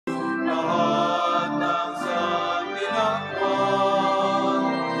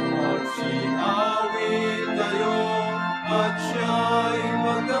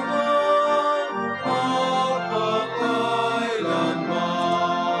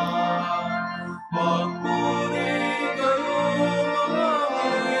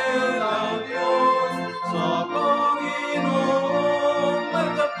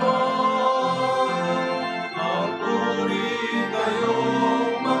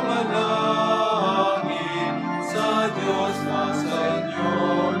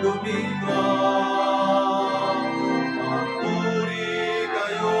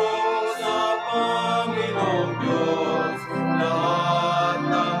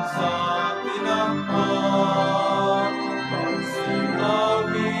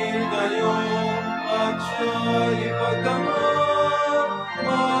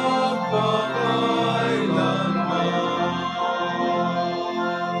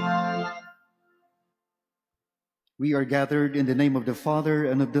We are gathered in the name of the Father,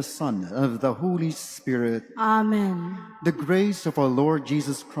 and of the Son, and of the Holy Spirit. Amen. The grace of our Lord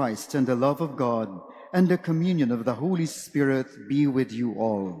Jesus Christ, and the love of God, and the communion of the Holy Spirit be with you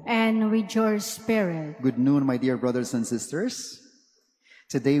all. And with your spirit. Good noon, my dear brothers and sisters.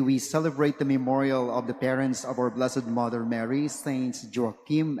 Today we celebrate the memorial of the parents of our Blessed Mother Mary, Saints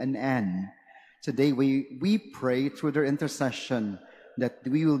Joachim and Anne. Today we pray through their intercession that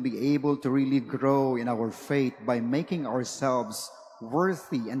we will be able to really grow in our faith by making ourselves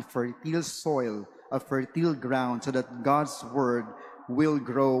worthy and fertile soil, a fertile ground, so that God's word will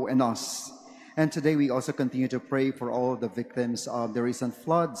grow in us. And today we also continue to pray for all the victims of the recent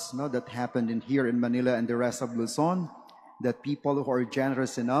floods that happened here in Manila and the rest of Luzon, that people who are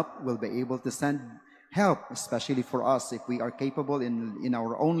generous enough will be able to send help, especially for us. If we are capable in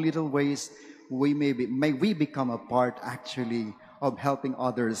our own little ways, may we become a part actually of helping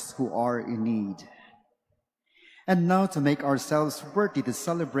others who are in need. And now, to make ourselves worthy to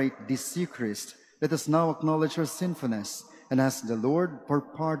celebrate this Eucharist, let us now acknowledge our sinfulness and ask the Lord for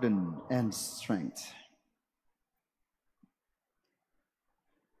pardon and strength.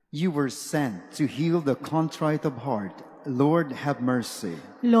 You were sent to heal the contrite of heart. Lord, have mercy.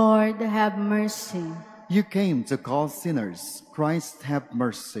 Lord, have mercy. You came to call sinners. Christ, have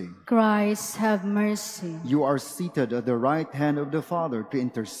mercy. Christ, have mercy. You are seated at the right hand of the Father to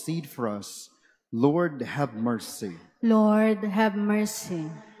intercede for us. Lord, have mercy. Lord, have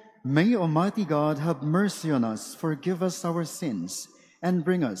mercy. May Almighty God have mercy on us, forgive us our sins, and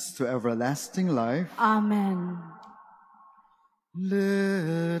bring us to everlasting life. Amen.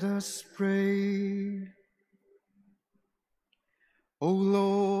 Let us pray. O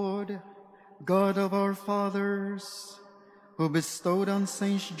Lord, God of our fathers, who bestowed on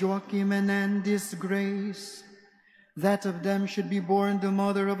Saints Joachim and Anne this grace, that of them should be born the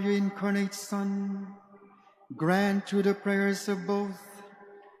mother of your incarnate Son, grant through the prayers of both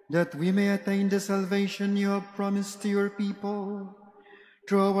that we may attain the salvation you have promised to your people,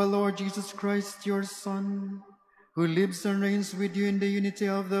 through our Lord Jesus Christ, your Son, who lives and reigns with you in the unity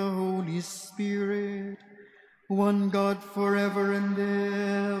of the Holy Spirit, one God forever and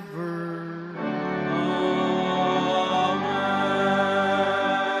ever. Amen.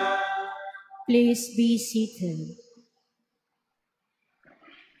 Please be seated.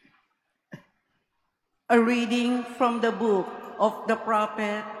 A reading from the book of the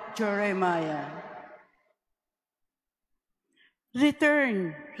prophet Jeremiah.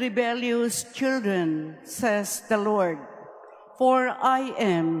 Return, rebellious children, says the Lord, for I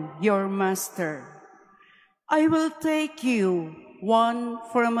am your master. I will take you, one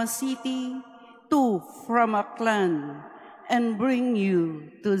from a city, two from a clan, and bring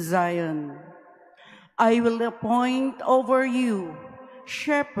you to Zion. I will appoint over you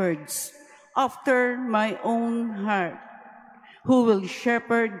shepherds after my own heart, who will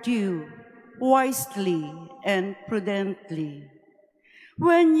shepherd you wisely and prudently.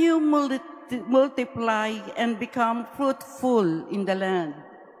 When you multiply and become fruitful in the land,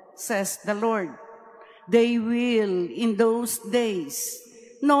 says the Lord, they will in those days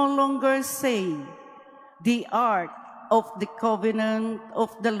no longer say, the ark of the covenant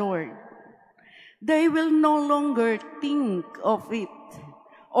of the Lord. They will no longer think of it,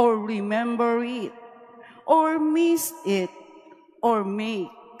 or remember it, or miss it, or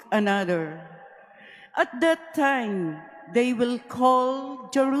make another. At that time, they will call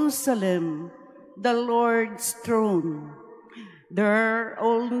Jerusalem the Lord's throne. There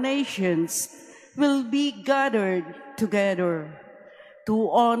all nations will be gathered together to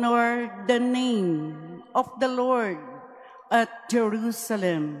honor the name of the Lord at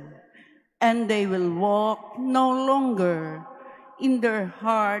Jerusalem, and they will walk no longer in their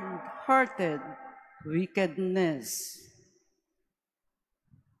hard-hearted wickedness.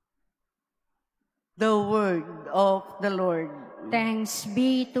 The word of the Lord. Thanks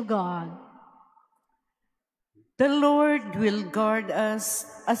be to God. The Lord will guard us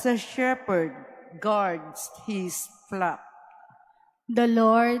as a shepherd guards his flock. The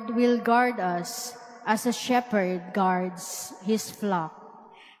Lord will guard us as a shepherd guards his flock.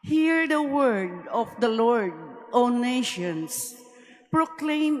 Hear the word of the Lord, O nations.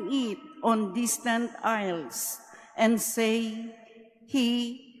 Proclaim it on distant isles, and say,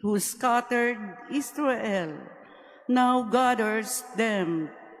 He who scattered Israel now gathers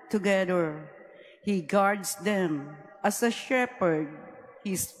them together. He guards them as a shepherd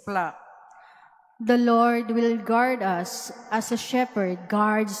his flock. The Lord will guard us as a shepherd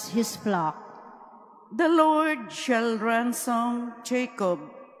guards his flock. The Lord shall ransom Jacob.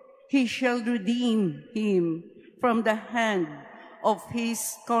 He shall redeem him from the hand of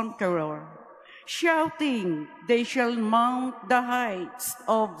his conqueror. Shouting, they shall mount the heights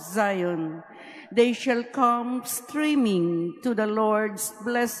of Zion. They shall come streaming to the Lord's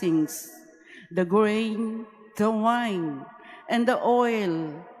blessings, the grain, the wine, and the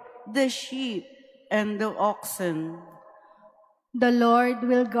oil, the sheep and the oxen. The Lord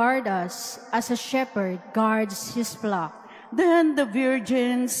will guard us as a shepherd guards his flock. Then the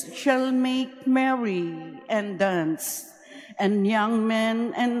virgins shall make merry and dance, and young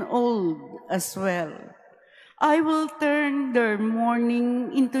men and old as well. I will turn their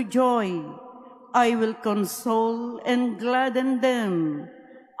mourning into joy. I will console and gladden them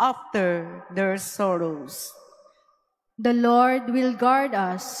after their sorrows. The Lord will guard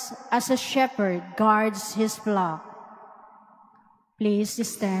us as a shepherd guards his flock. Please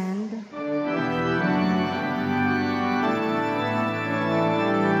stand.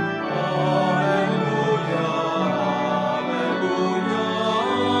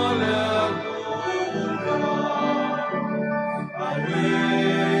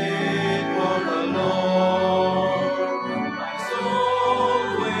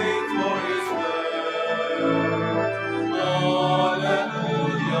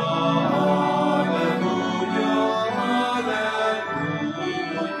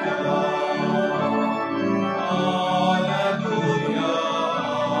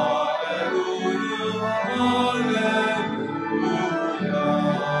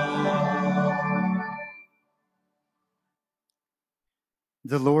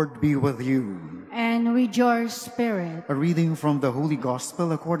 The Lord be with you. And with your spirit. A reading from the Holy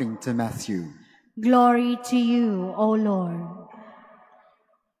Gospel according to Matthew. Glory to you, O Lord.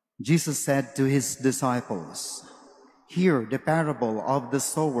 Jesus said to his disciples, "Hear the parable of the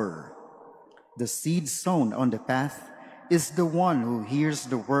sower. The seed sown on the path is the one who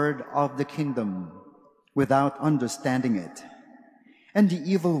hears the word of the kingdom without understanding it. And the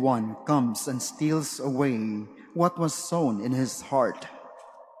evil one comes and steals away what was sown in his heart.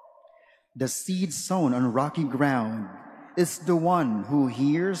 The seed sown on rocky ground is the one who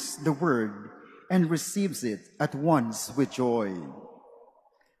hears the word and receives it at once with joy.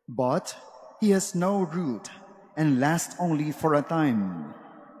 But he has no root and lasts only for a time.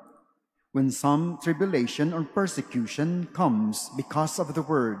 When some tribulation or persecution comes because of the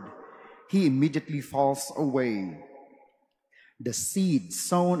word, he immediately falls away. The seed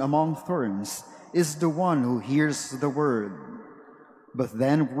sown among thorns is the one who hears the word. But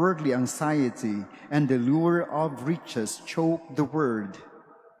then worldly anxiety and the lure of riches choke the word,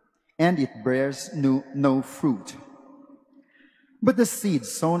 and it bears no fruit. But the seed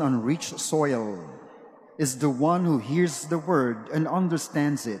sown on rich soil is the one who hears the word and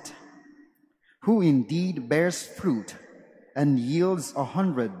understands it, who indeed bears fruit and yields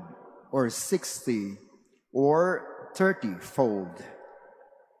 100 or 60 or 30-fold.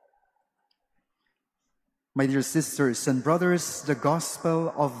 My dear sisters and brothers, the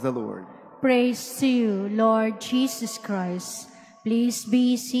Gospel of the Lord. Praise to you, Lord Jesus Christ. Please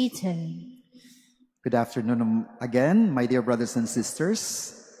be seated. Good afternoon again, my dear brothers and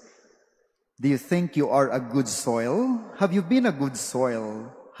sisters. Do you think you are a good soil? Have you been a good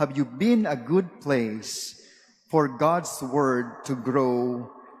soil? Have you been a good place for God's word to grow,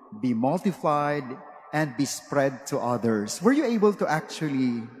 be multiplied, and be spread to others? Were you able to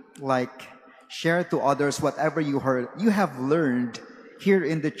actually share to others whatever you have learned here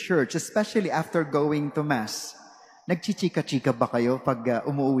in the church, especially after going to Mass? Nagchichika-chika ba kayo pag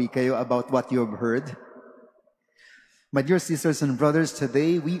umuwi kayo about what you have heard? My dear sisters and brothers,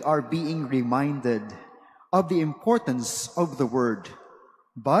 today we are being reminded of the importance of the Word,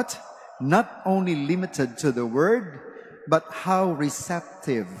 but not only limited to the Word, but how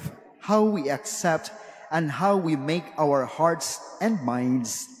receptive, how we accept, and how we make our hearts and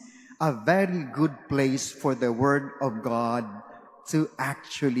minds a very good place for the Word of God to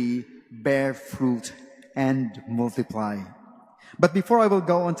actually bear fruit and multiply. But before I will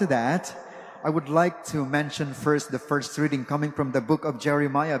go on to that, I would like to mention first the first reading coming from the book of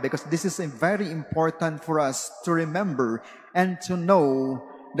Jeremiah, because this is very important for us to remember and to know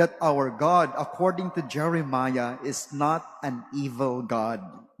that our God, according to Jeremiah, is not an evil God.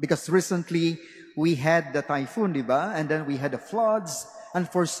 Because recently, we had the typhoon, diba? And then we had the floods. And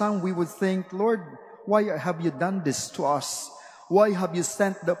for some, we would think, Lord, why have you done this to us? Why have you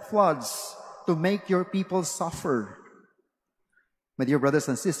sent the floods to make your people suffer? My dear brothers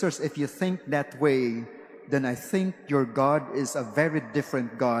and sisters, if you think that way, then I think your God is a very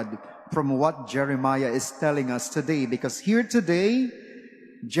different God from what Jeremiah is telling us today. Because here today,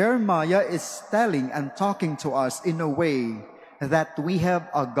 Jeremiah is telling and talking to us in a way that we have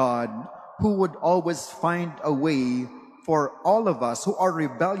a God who would always find a way for all of us who are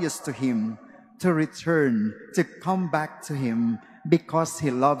rebellious to Him to return, to come back to Him because He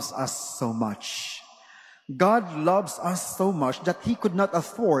loves us so much. God loves us so much that He could not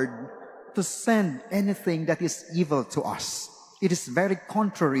afford to send anything that is evil to us. It is very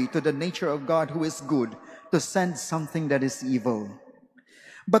contrary to the nature of God, who is good, to send something that is evil.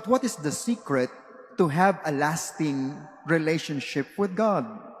 But what is the secret to have a lasting relationship with God?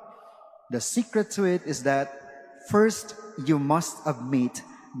 The secret to it is that first, you must admit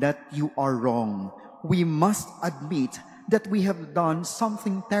that you are wrong. We must admit that we have done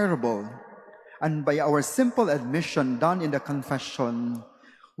something terrible. And by our simple admission done in the confession,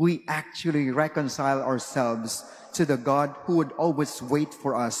 we actually reconcile ourselves to the God who would always wait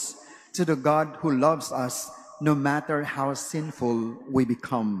for us, to the God who loves us no matter how sinful we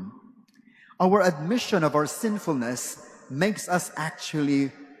become. Our admission of our sinfulness makes us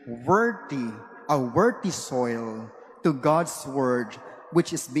actually worthy, a worthy soil to God's word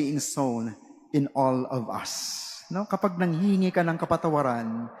which is being sown in all of us. No, kapag nanghihingi ka ng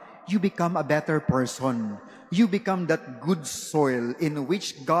kapatawaran, you become a better person. You become that good soil in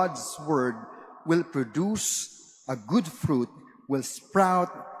which God's word will produce a good fruit, will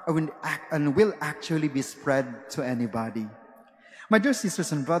sprout, and will actually be spread to anybody. My dear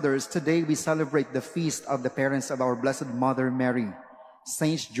sisters and brothers, today we celebrate the feast of the parents of our Blessed Mother Mary,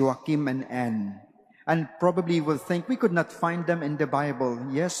 Saints Joachim and Anne. And probably will think we could not find them in the Bible.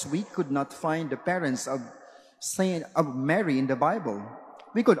 Yes, we could not find the parents of Mary in the Bible.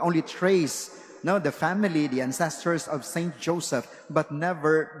 We could only trace the family, the ancestors of Saint Joseph, but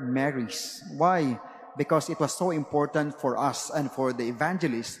never Mary's. Why? Because it was so important for us and for the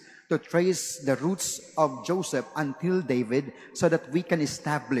evangelists to trace the roots of Joseph until David so that we can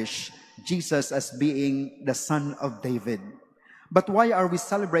establish Jesus as being the son of David. But why are we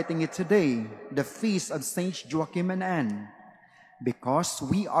celebrating it today, the feast of Saints Joachim and Anne? Because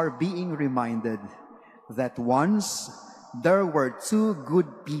we are being reminded that once there were two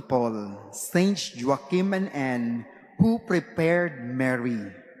good people, Saints Joachim and Anne, who prepared Mary,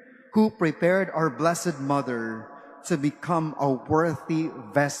 who prepared our Blessed Mother to become a worthy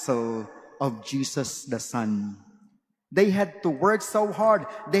vessel of Jesus the Son. They had to work so hard.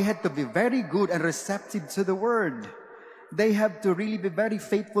 They had to be very good and receptive to the Word. They have to really be very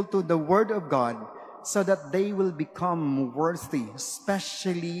faithful to the Word of God so that they will become worthy,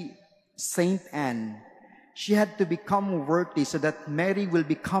 especially Saint Anne. She had to become worthy so that Mary will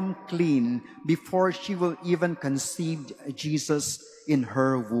become clean before she will even conceive Jesus in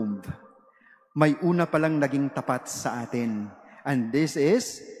her womb. May una palang naging tapat sa atin. And this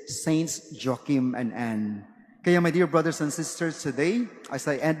is Saints Joachim and Anne. Kaya my dear brothers and sisters, today, as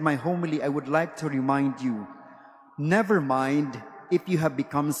I end my homily, I would like to remind you, never mind if you have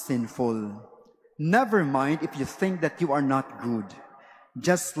become sinful. Never mind if you think that you are not good.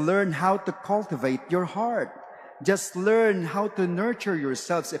 Just learn how to cultivate your heart. Just learn how to nurture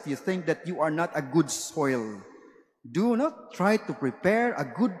yourselves if you think that you are not a good soil. Do not try to prepare a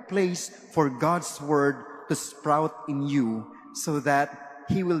good place for God's word to sprout in you so that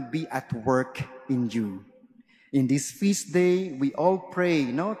He will be at work in you. In this feast day, we all pray,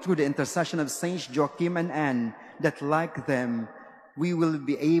 through the intercession of Saints Joachim and Anne, that like them, we will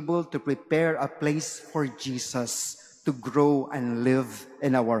be able to prepare a place for Jesus to grow and live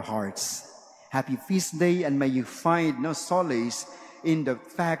in our hearts. Happy feast day, and may you find no solace in the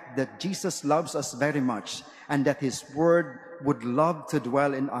fact that Jesus loves us very much and that His word would love to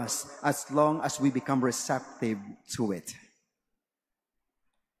dwell in us as long as we become receptive to it.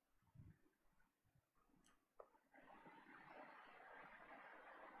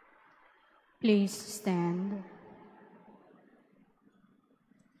 Please stand.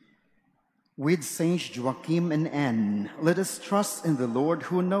 With Saints Joachim and Anne, let us trust in the Lord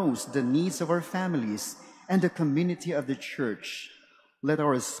who knows the needs of our families and the community of the Church. Let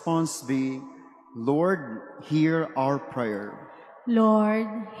our response be, Lord, hear our prayer. Lord,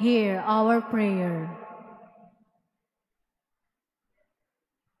 hear our prayer.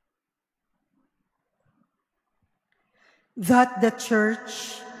 That the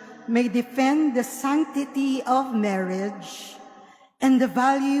Church may defend the sanctity of marriage and the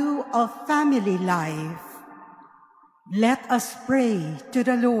value of family life, let us pray to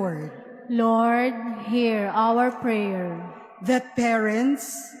the Lord. Lord, hear our prayer. That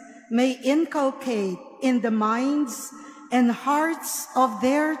parents may inculcate in the minds and hearts of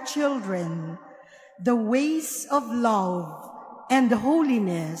their children the ways of love and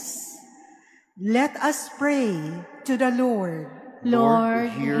holiness, let us pray to the Lord. Lord,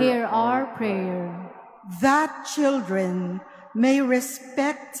 hear our prayer. That children may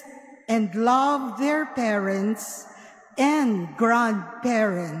respect and love their parents and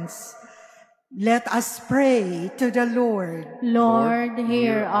grandparents, Let us pray to the Lord. Lord,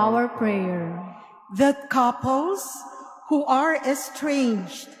 hear our prayer. That couples who are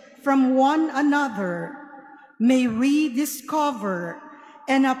estranged from one another may rediscover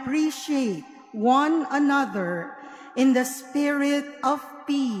and appreciate one another in the spirit of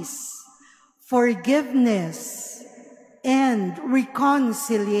peace, forgiveness, and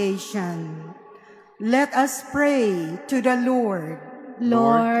reconciliation. Let us pray to the Lord.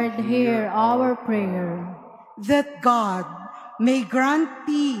 Lord, hear our prayer. That God may grant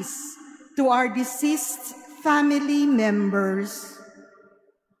peace to our deceased family members.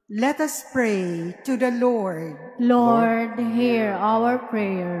 Let us pray to the Lord. Lord, hear our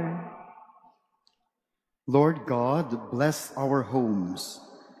prayer. Lord God, bless our homes.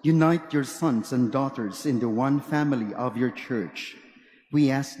 Unite your sons and daughters in the one family of your church. We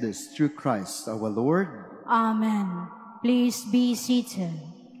ask this through Christ our Lord. Amen. Please be seated.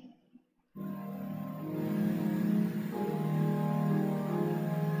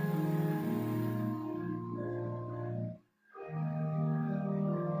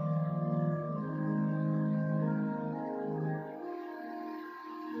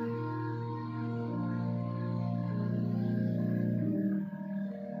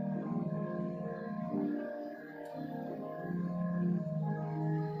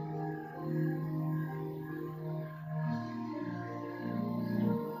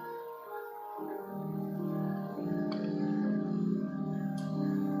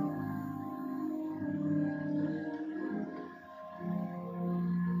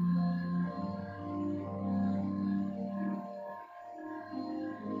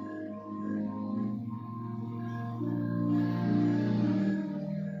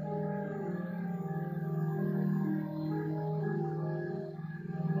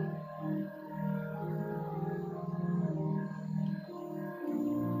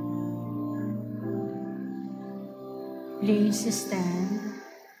 Please stand.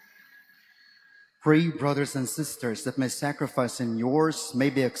 Pray, brothers and sisters, that my sacrifice and yours may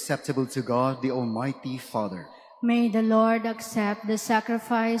be acceptable to God, the Almighty Father. May the Lord accept the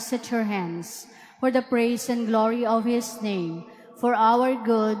sacrifice at your hands for the praise and glory of his name, for our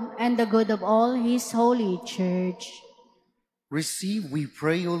good and the good of all his holy church. Receive, we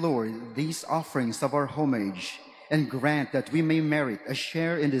pray, O Lord, these offerings of our homage, and grant that we may merit a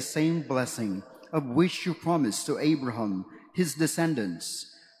share in the same blessing of which you promised to Abraham, his descendants,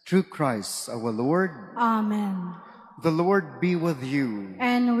 through Christ our Lord. Amen. The Lord be with you.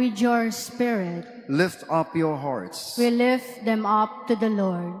 And with your spirit. Lift up your hearts. We lift them up to the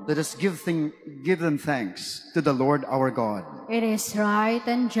Lord. Let us give them thanks to the Lord our God. It is right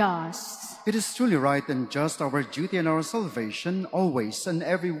and just. It is truly right and just, our duty and our salvation, always and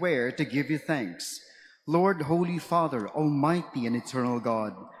everywhere to give you thanks. Lord, Holy Father, Almighty and Eternal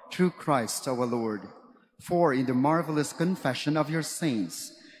God, through Christ our Lord. For in the marvelous confession of your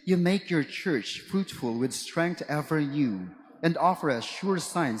saints, you make your church fruitful with strength ever new, and offer us sure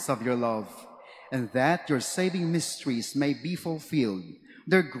signs of your love, and that your saving mysteries may be fulfilled.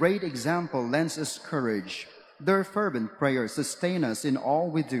 Their great example lends us courage. Their fervent prayers sustain us in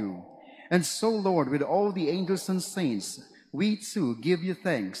all we do. And so, Lord, with all the angels and saints, we too give you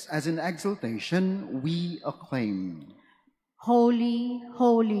thanks, as in exaltation we acclaim. Holy,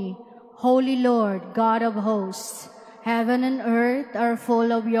 holy, holy Lord, God of hosts, heaven and earth are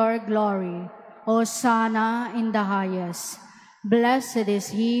full of your glory. Hosanna in the highest. Blessed is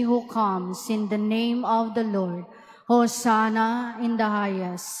he who comes in the name of the Lord. Hosanna in the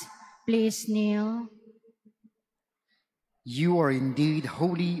highest. Please kneel. You are indeed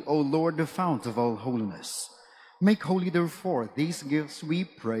holy, O Lord, the fount of all holiness. Make holy, therefore, these gifts, we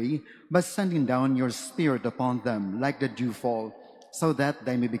pray, by sending down your Spirit upon them like the dewfall, so that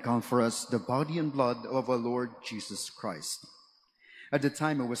they may become for us the body and blood of our Lord Jesus Christ. At the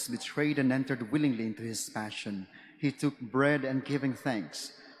time he was betrayed and entered willingly into his passion, he took bread and, giving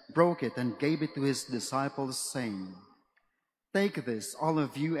thanks, broke it and gave it to his disciples, saying, "Take this, all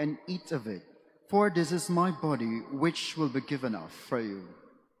of you, and eat of it, for this is my body, which will be given up for you."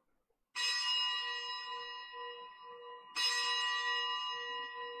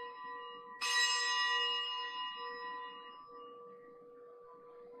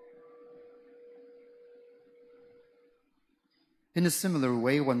 In a similar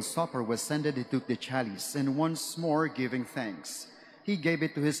way, when supper was ended, he took the chalice, and once more giving thanks, he gave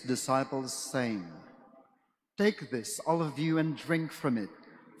it to his disciples, saying, "Take this, all of you, and drink from it,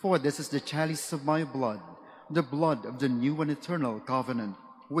 for this is the chalice of my blood, the blood of the new and eternal covenant,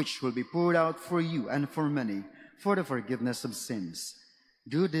 which will be poured out for you and for many, for the forgiveness of sins.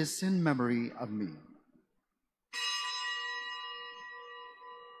 Do this in memory of me."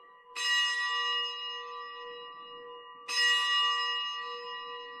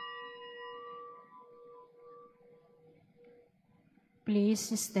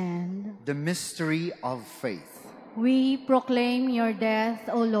 Please stand. The mystery of faith. We proclaim your death,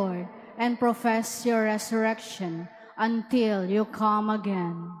 O Lord, and profess your resurrection until you come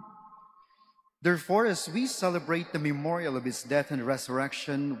again. Therefore, as we celebrate the memorial of his death and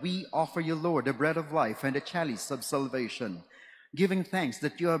resurrection, we offer you, Lord, the bread of life and the chalice of salvation, giving thanks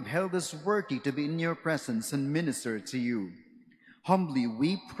that you have held us worthy to be in your presence and minister to you. Humbly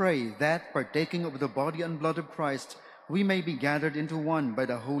we pray that, partaking of the body and blood of Christ, we may be gathered into one by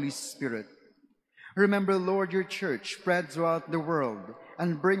the Holy Spirit. Remember, Lord, your church spread throughout the world,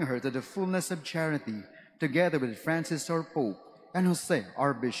 and bring her to the fullness of charity, together with Francis our Pope and Jose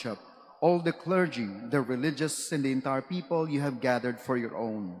our Bishop, all the clergy, the religious, and the entire people you have gathered for your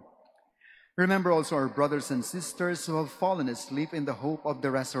own. Remember also our brothers and sisters who have fallen asleep in the hope of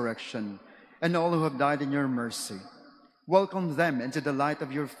the resurrection, and all who have died in your mercy. Welcome them into the light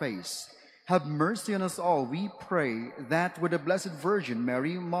of your face. Have mercy on us all, we pray, that with the Blessed Virgin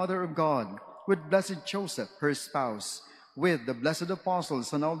Mary, Mother of God, with Blessed Joseph, her spouse, with the blessed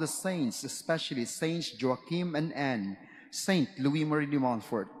apostles and all the saints, especially Saints Joachim and Anne, Saint Louis Marie de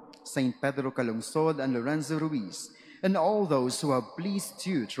Montfort, Saint Pedro Calungsod and Lorenzo Ruiz, and all those who have pleased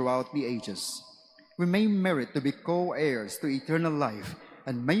you throughout the ages, we may merit to be co-heirs to eternal life,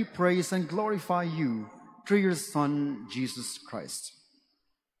 and may praise and glorify you through your Son, Jesus Christ.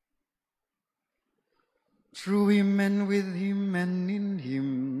 Through him and with him and in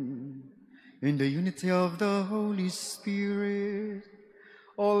him, in the unity of the Holy Spirit,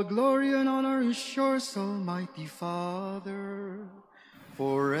 all glory and honor is yours, Almighty Father,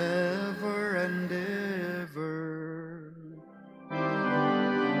 forever and ever.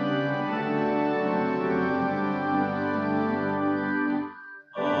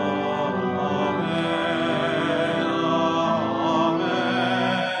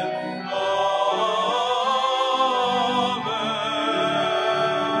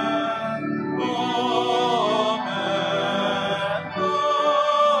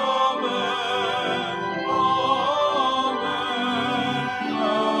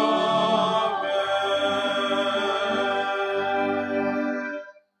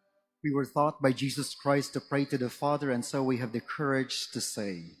 We were taught by Jesus Christ to pray to the Father, and so we have the courage to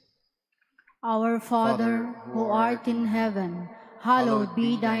say, Our Father, who art in heaven, hallowed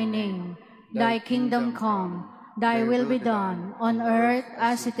be thy name. Thy kingdom come, thy will be done, on earth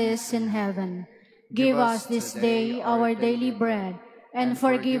as it is in heaven. Give us this day our daily bread, and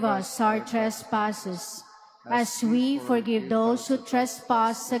forgive us our trespasses, as we forgive those who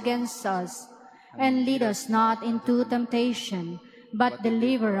trespass against us. And lead us not into temptation, but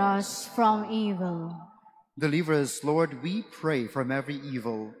deliver us from evil. Deliver us, Lord, we pray, from every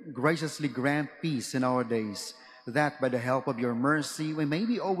evil. Graciously grant peace in our days, that by the help of your mercy we may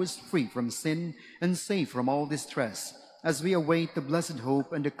be always free from sin and safe from all distress, as we await the blessed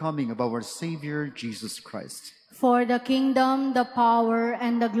hope and the coming of our Savior, Jesus Christ. For the kingdom, the power,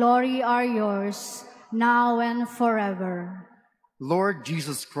 and the glory are yours, now and forever. Lord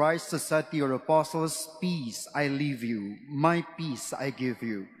Jesus Christ, who said to your apostles, "Peace I leave you, my peace I give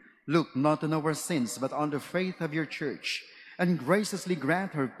you," look not on our sins, but on the faith of your church, and graciously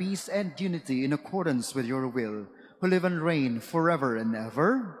grant her peace and unity in accordance with your will, who live and reign forever and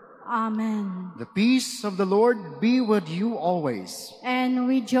ever. Amen. The peace of the Lord be with you always. And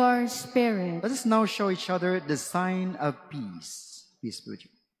with your spirit. Let us now show each other the sign of peace. Peace be with you.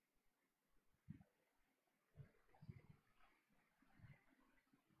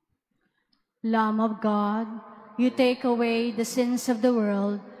 Lamb of God, you take away the sins of the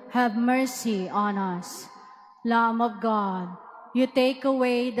world, have mercy on us. Lamb of God, you take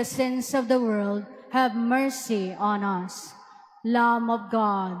away the sins of the world, have mercy on us. Lamb of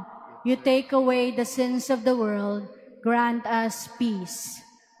God, you take away the sins of the world, grant us peace.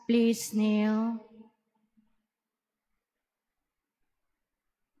 Please kneel.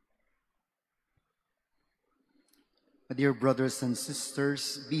 Dear brothers and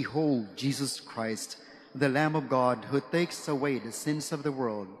sisters, behold Jesus Christ, the Lamb of God, who takes away the sins of the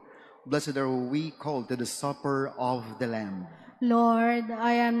world. Blessed are we called to the supper of the Lamb. Lord,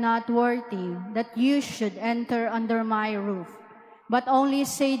 I am not worthy that you should enter under my roof, but only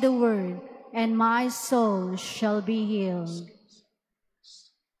say the word, and my soul shall be healed.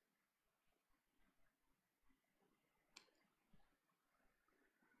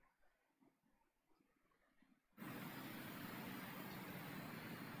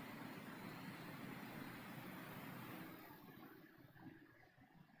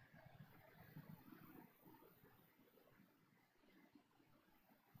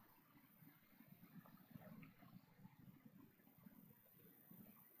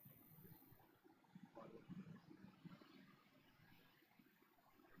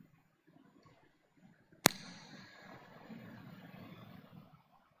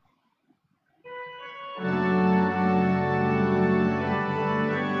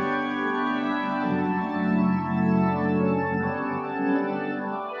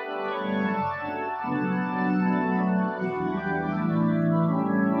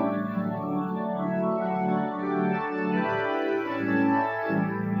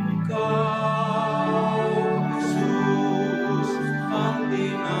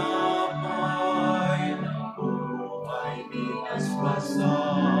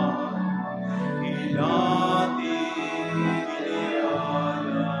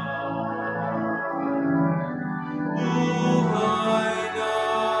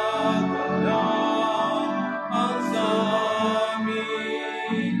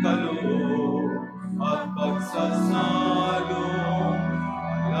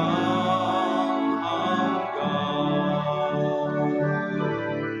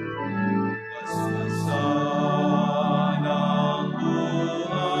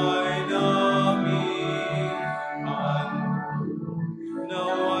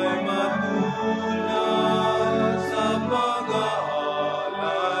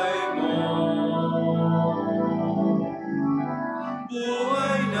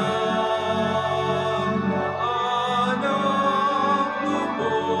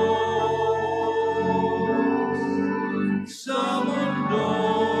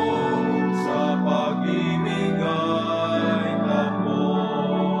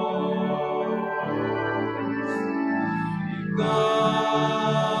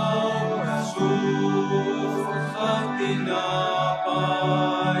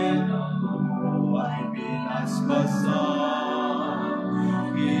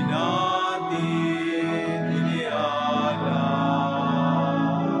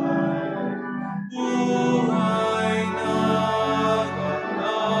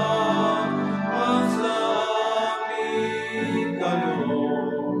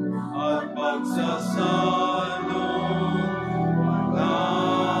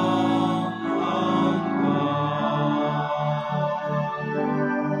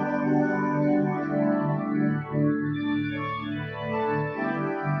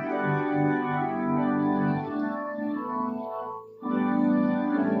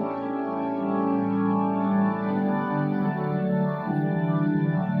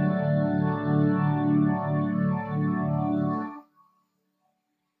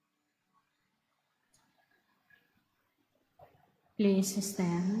 Please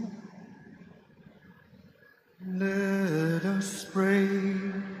stand. Let us pray.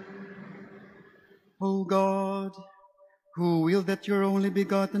 O God, who willed that your only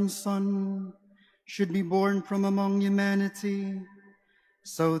begotten Son should be born from among humanity,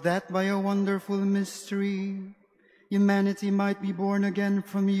 so that by a wonderful mystery humanity might be born again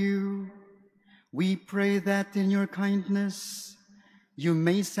from you, we pray that in your kindness you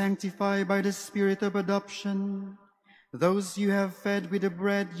may sanctify by the Spirit of adoption those you have fed with the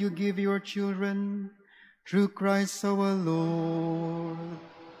bread you give your children, through Christ our Lord.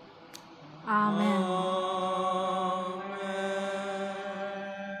 Amen.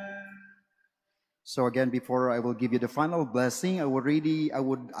 So again, before I will give you the final blessing, I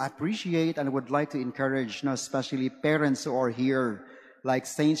would appreciate and I would like to encourage, especially parents who are here, like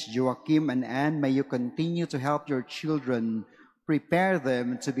Saints Joachim and Anne, may you continue to help your children, prepare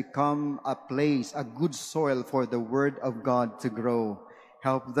them to become a place, a good soil for the Word of God to grow.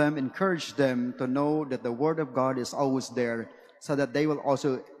 Help them, encourage them to know that the Word of God is always there, so that they will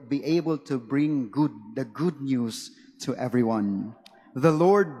also be able to bring the good news to everyone. The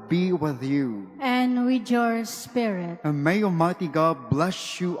Lord be with you. And with your spirit. And may Almighty God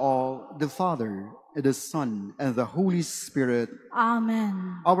bless you all, the Father, the Son, and the Holy Spirit.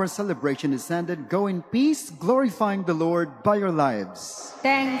 Amen. Our celebration is ended. Go in peace, glorifying the Lord by your lives.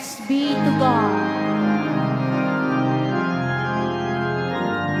 Thanks be to God.